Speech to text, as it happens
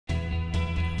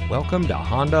Welcome to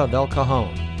Honda of El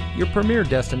Cajon, your premier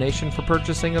destination for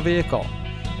purchasing a vehicle.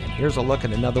 And here's a look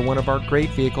at another one of our great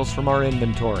vehicles from our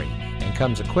inventory, and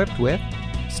comes equipped with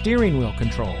steering wheel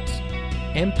controls,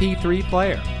 MP3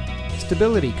 player,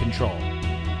 stability control,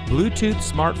 Bluetooth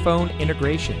smartphone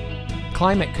integration,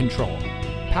 climate control,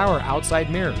 power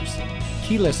outside mirrors,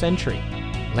 keyless entry,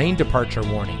 lane departure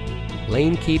warning,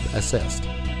 lane keep assist,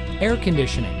 air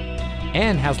conditioning,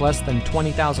 and has less than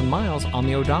 20,000 miles on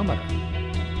the odometer.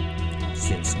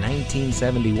 Since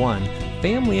 1971,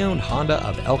 family-owned Honda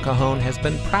of El Cajon has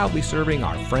been proudly serving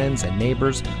our friends and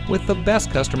neighbors with the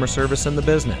best customer service in the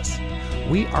business.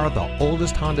 We are the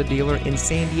oldest Honda dealer in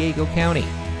San Diego County,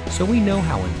 so we know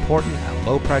how important a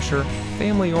low-pressure,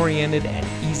 family-oriented,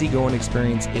 and easygoing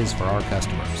experience is for our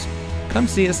customers. Come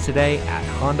see us today at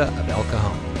Honda of El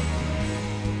Cajon.